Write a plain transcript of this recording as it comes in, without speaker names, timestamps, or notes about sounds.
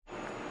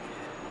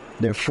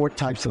There are four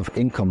types of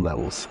income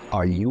levels.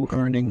 Are you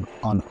earning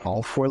on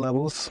all four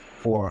levels,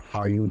 or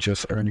are you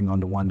just earning on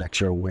the one that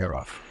you're aware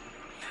of?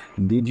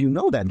 Did you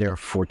know that there are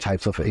four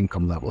types of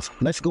income levels?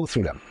 Let's go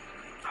through them.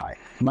 Hi,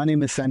 my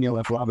name is Samuel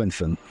F.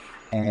 Robinson,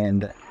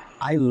 and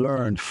I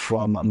learned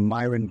from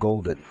Myron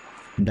Golden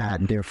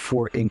that there are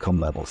four income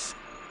levels.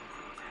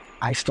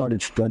 I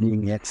started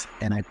studying it,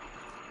 and I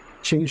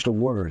changed the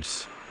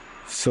words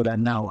so that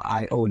now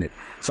I own it.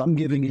 So I'm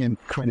giving him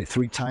credit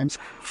 3 times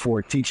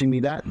for teaching me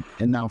that,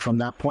 and now from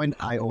that point,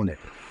 I own it.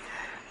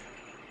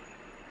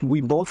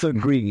 We both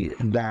agree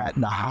that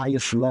the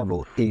highest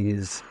level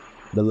is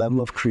the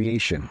level of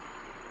creation.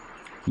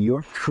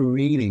 You're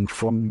creating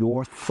from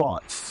your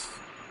thoughts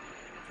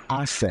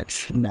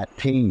assets that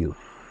pay you.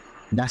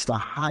 That's the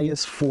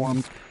highest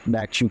form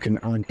that you can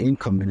earn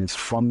income in, is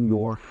from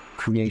your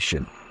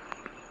creation.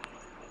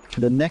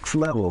 The next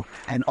level,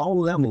 and all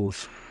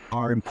levels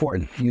are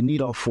important. You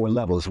need all four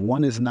levels.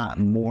 One is not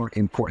more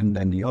important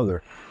than the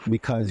other,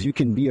 because you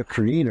can be a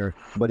creator,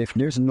 but if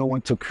there's no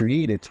one to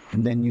create it,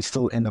 then you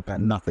still end up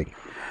at nothing.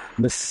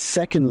 The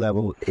second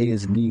level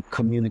is the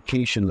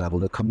communication level,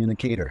 the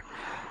communicator.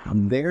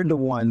 They're the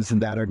ones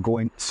that are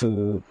going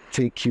to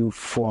take you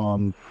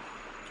from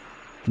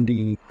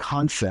the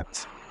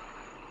concept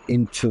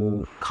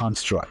into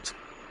construct.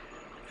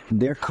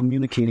 They're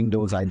communicating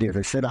those ideas.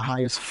 I said the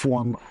highest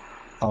form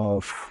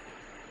of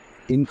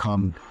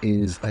income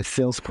is a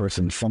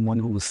salesperson, someone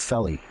who is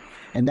selling.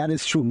 And that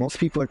is true. Most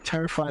people are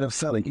terrified of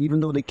selling,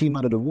 even though they came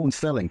out of the womb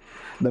selling.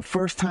 The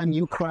first time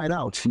you cried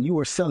out, you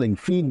were selling,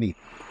 feed me.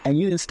 And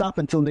you didn't stop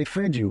until they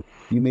fed you.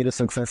 You made a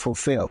successful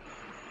sale.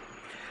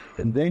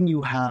 And then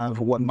you have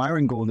what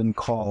Myron Golden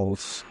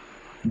calls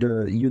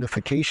the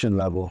unification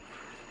level.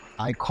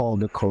 I call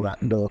the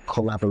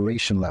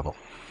collaboration level.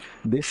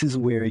 This is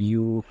where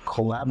you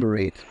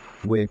collaborate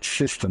with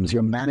systems.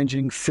 You're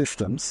managing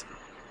systems,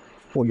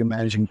 or you're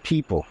managing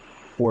people,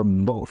 or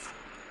both.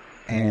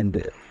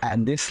 And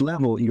at this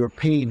level, you're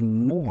paid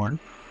more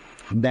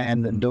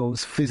than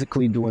those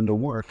physically doing the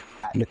work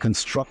at the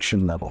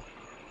construction level.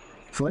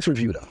 So let's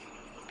review them.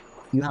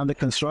 You have the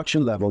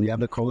construction level, you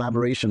have the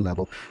collaboration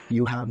level,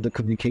 you have the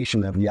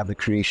communication level, you have the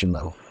creation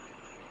level.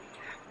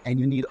 And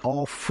you need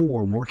all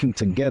four working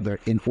together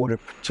in order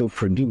to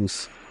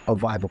produce a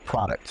viable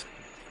product,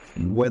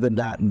 whether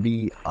that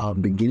be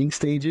beginning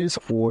stages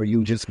or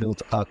you just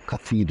built a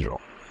cathedral.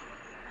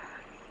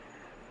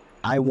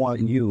 I want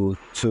you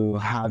to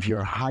have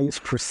your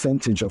highest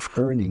percentage of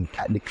earning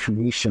at the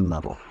creation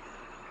level.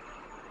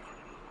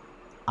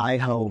 I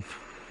help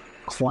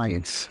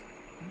clients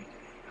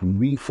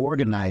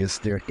reorganize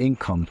their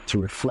income to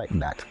reflect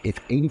that.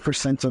 If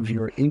 80% of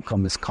your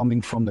income is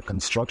coming from the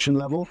construction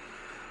level,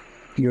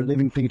 you're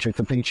living paycheck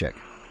to paycheck,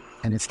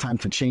 and it's time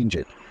to change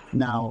it.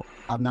 Now,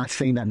 I'm not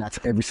saying that that's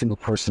every single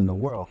person in the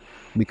world,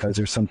 because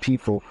there's some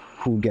people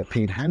who get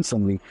paid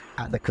handsomely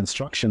at the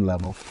construction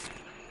level,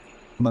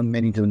 but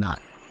many do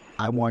not.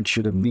 I want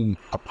you to be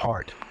a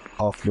part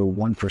of the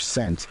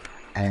 1%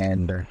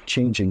 and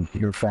changing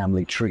your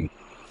family tree.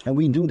 And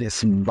we do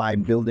this by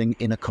building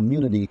in a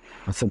community,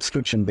 a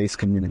subscription-based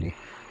community.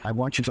 I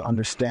want you to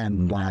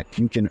understand that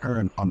you can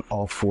earn on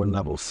all four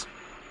levels.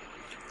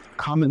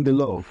 Comment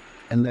below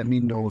and let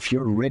me know if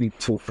you're ready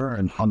to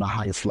earn on the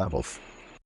highest levels.